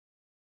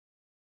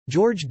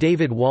George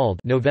David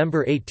Wald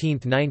 (November 18,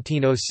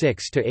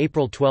 1906 to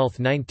April 12,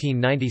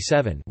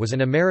 1997) was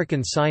an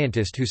American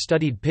scientist who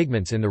studied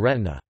pigments in the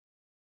retina.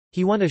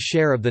 He won a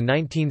share of the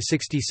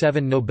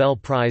 1967 Nobel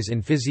Prize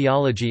in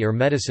Physiology or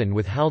Medicine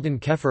with Haldon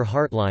Keffer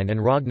Hartline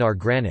and Ragnar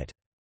Granit.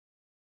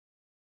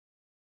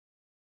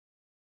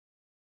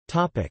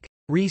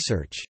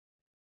 Research.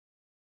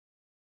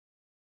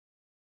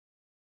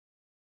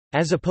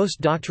 As a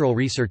postdoctoral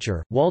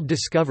researcher, Wald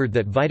discovered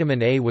that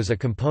vitamin A was a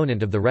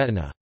component of the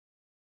retina.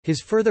 His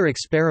further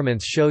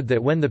experiments showed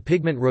that when the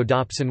pigment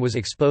rhodopsin was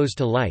exposed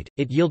to light,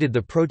 it yielded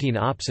the protein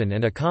opsin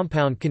and a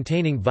compound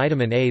containing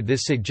vitamin A.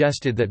 This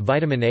suggested that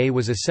vitamin A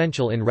was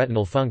essential in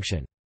retinal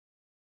function.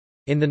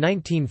 In the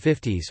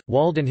 1950s,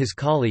 Wald and his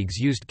colleagues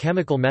used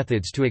chemical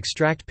methods to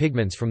extract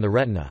pigments from the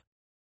retina.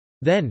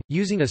 Then,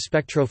 using a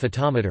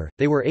spectrophotometer,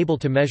 they were able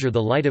to measure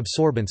the light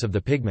absorbance of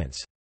the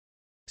pigments.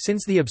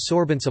 Since the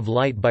absorbance of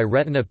light by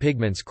retina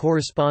pigments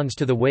corresponds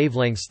to the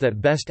wavelengths that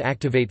best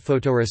activate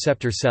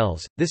photoreceptor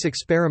cells, this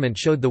experiment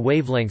showed the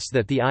wavelengths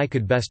that the eye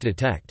could best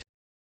detect.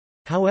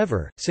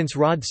 However, since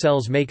rod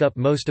cells make up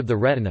most of the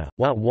retina,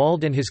 what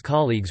Wald and his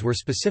colleagues were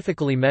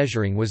specifically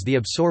measuring was the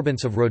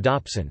absorbance of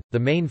rhodopsin, the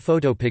main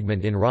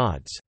photopigment in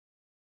rods.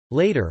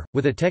 Later,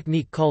 with a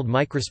technique called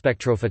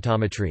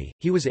microspectrophotometry,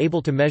 he was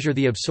able to measure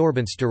the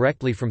absorbance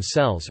directly from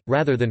cells,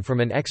 rather than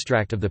from an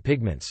extract of the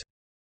pigments.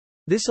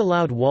 This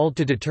allowed Wald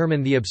to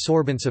determine the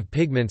absorbance of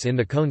pigments in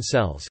the cone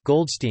cells.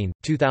 Goldstein,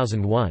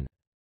 2001.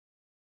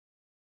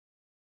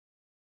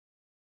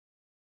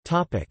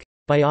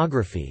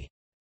 Biography.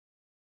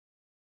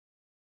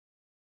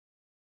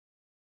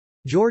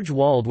 George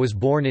Wald was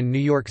born in New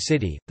York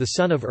City, the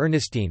son of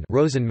Ernestine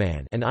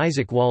Rosenman and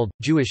Isaac Wald,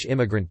 Jewish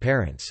immigrant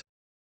parents.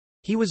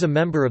 He was a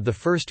member of the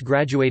first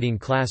graduating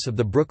class of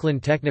the Brooklyn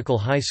Technical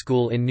High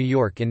School in New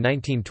York in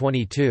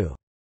 1922.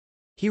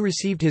 He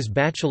received his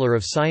Bachelor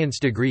of Science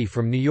degree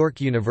from New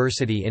York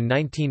University in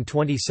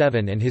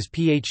 1927 and his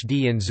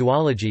Ph.D. in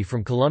zoology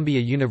from Columbia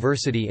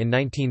University in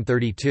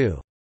 1932.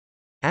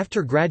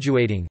 After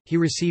graduating, he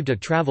received a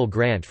travel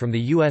grant from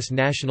the U.S.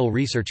 National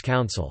Research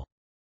Council.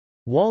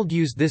 Wald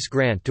used this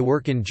grant to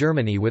work in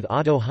Germany with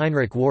Otto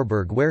Heinrich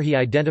Warburg, where he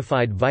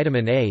identified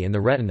vitamin A in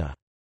the retina.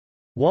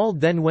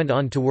 Wald then went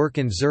on to work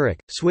in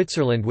Zurich,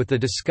 Switzerland with the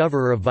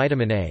discoverer of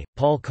vitamin A,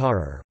 Paul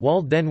Karrer.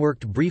 Wald then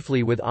worked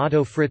briefly with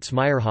Otto Fritz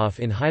Meyerhoff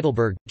in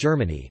Heidelberg,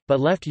 Germany, but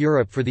left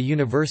Europe for the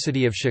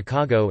University of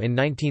Chicago in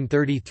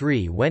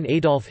 1933 when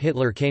Adolf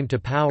Hitler came to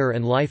power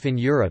and life in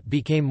Europe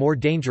became more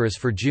dangerous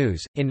for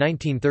Jews. In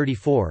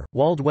 1934,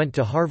 Wald went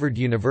to Harvard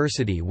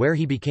University where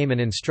he became an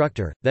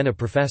instructor, then a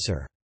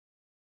professor.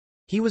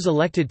 He was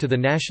elected to the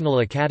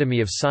National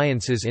Academy of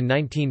Sciences in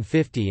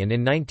 1950 and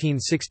in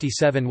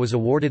 1967 was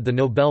awarded the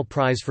Nobel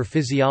Prize for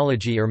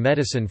Physiology or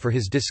Medicine for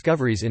his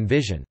discoveries in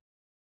vision.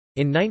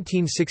 In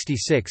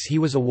 1966 he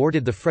was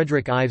awarded the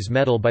Frederick Ives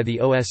Medal by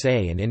the OSA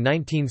and in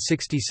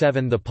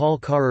 1967 the Paul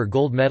Karrer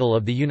Gold Medal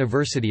of the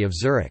University of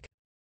Zurich.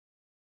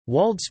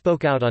 Wald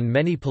spoke out on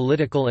many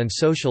political and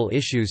social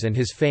issues and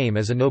his fame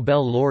as a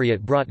Nobel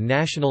laureate brought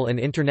national and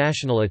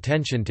international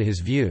attention to his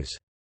views.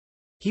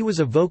 He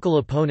was a vocal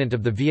opponent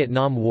of the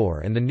Vietnam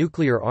War and the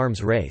nuclear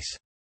arms race.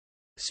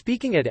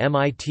 Speaking at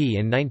MIT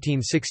in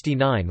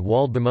 1969,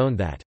 Wald bemoaned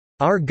that,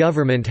 "Our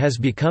government has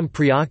become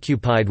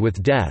preoccupied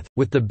with death,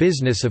 with the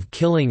business of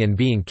killing and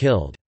being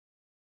killed."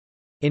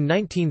 In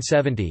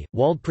 1970,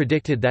 Wald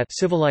predicted that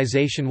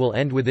civilization will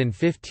end within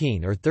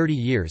 15 or 30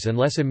 years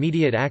unless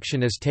immediate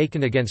action is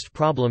taken against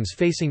problems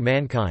facing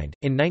mankind.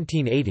 In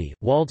 1980,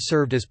 Wald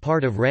served as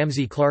part of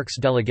Ramsey Clark's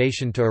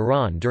delegation to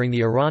Iran during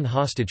the Iran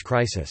hostage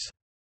crisis.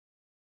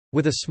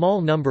 With a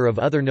small number of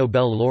other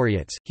Nobel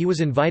laureates, he was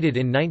invited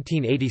in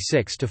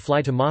 1986 to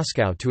fly to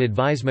Moscow to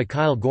advise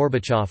Mikhail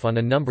Gorbachev on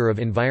a number of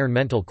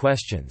environmental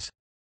questions.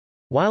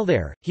 While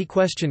there, he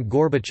questioned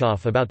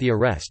Gorbachev about the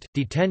arrest,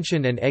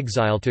 detention and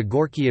exile to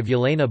Gorky of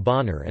Yelena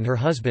Bonner and her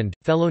husband,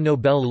 fellow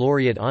Nobel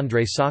laureate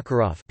Andrei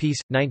Sakharov. Peace,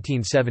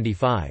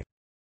 1975.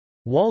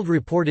 Wald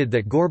reported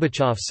that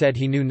Gorbachev said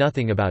he knew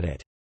nothing about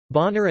it.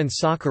 Bonner and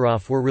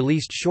Sakharov were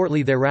released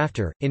shortly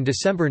thereafter, in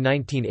December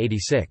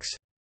 1986.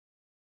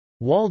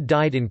 Wald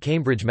died in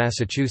Cambridge,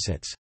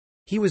 Massachusetts.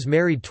 He was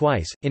married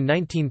twice, in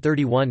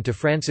 1931 to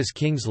Frances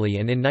Kingsley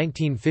and in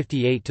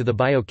 1958 to the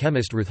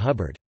biochemist Ruth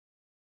Hubbard.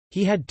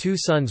 He had two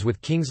sons with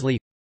Kingsley,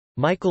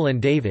 Michael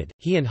and David.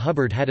 He and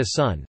Hubbard had a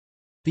son,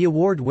 the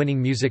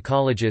award-winning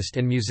musicologist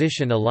and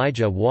musician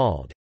Elijah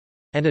Wald,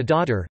 and a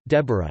daughter,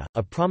 Deborah,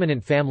 a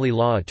prominent family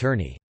law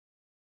attorney.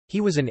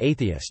 He was an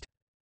atheist.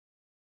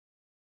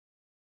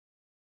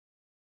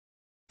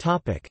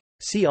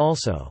 See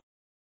also: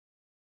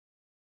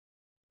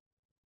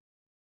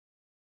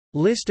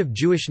 List of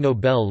Jewish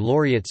Nobel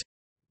laureates,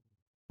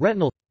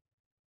 Retinal.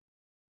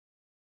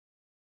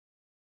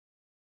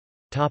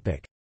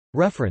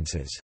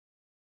 References.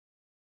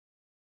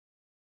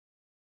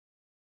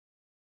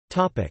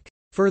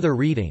 Further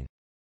reading.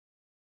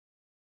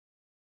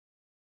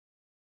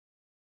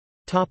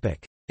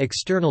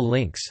 External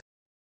links.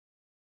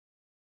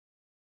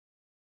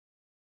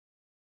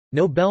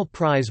 Nobel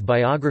Prize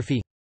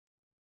biography.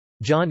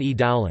 John E.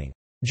 Dowling.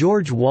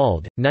 George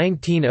Wald,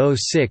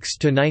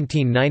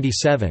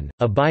 1906–1997,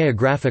 A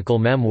Biographical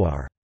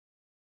Memoir.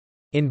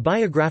 In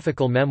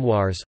Biographical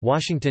Memoirs,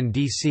 Washington,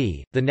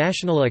 D.C., The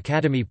National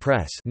Academy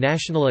Press,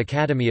 National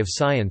Academy of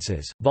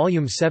Sciences,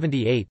 Volume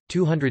 78,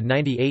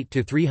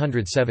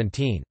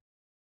 298–317.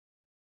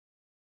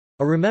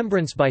 A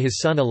Remembrance by his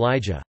son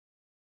Elijah.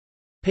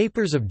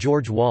 Papers of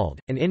George Wald,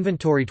 an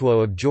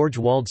inventoryto of George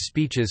Wald's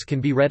speeches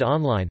can be read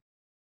online.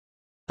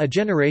 A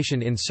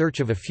Generation in Search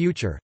of a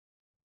Future.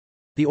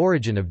 The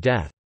Origin of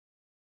Death.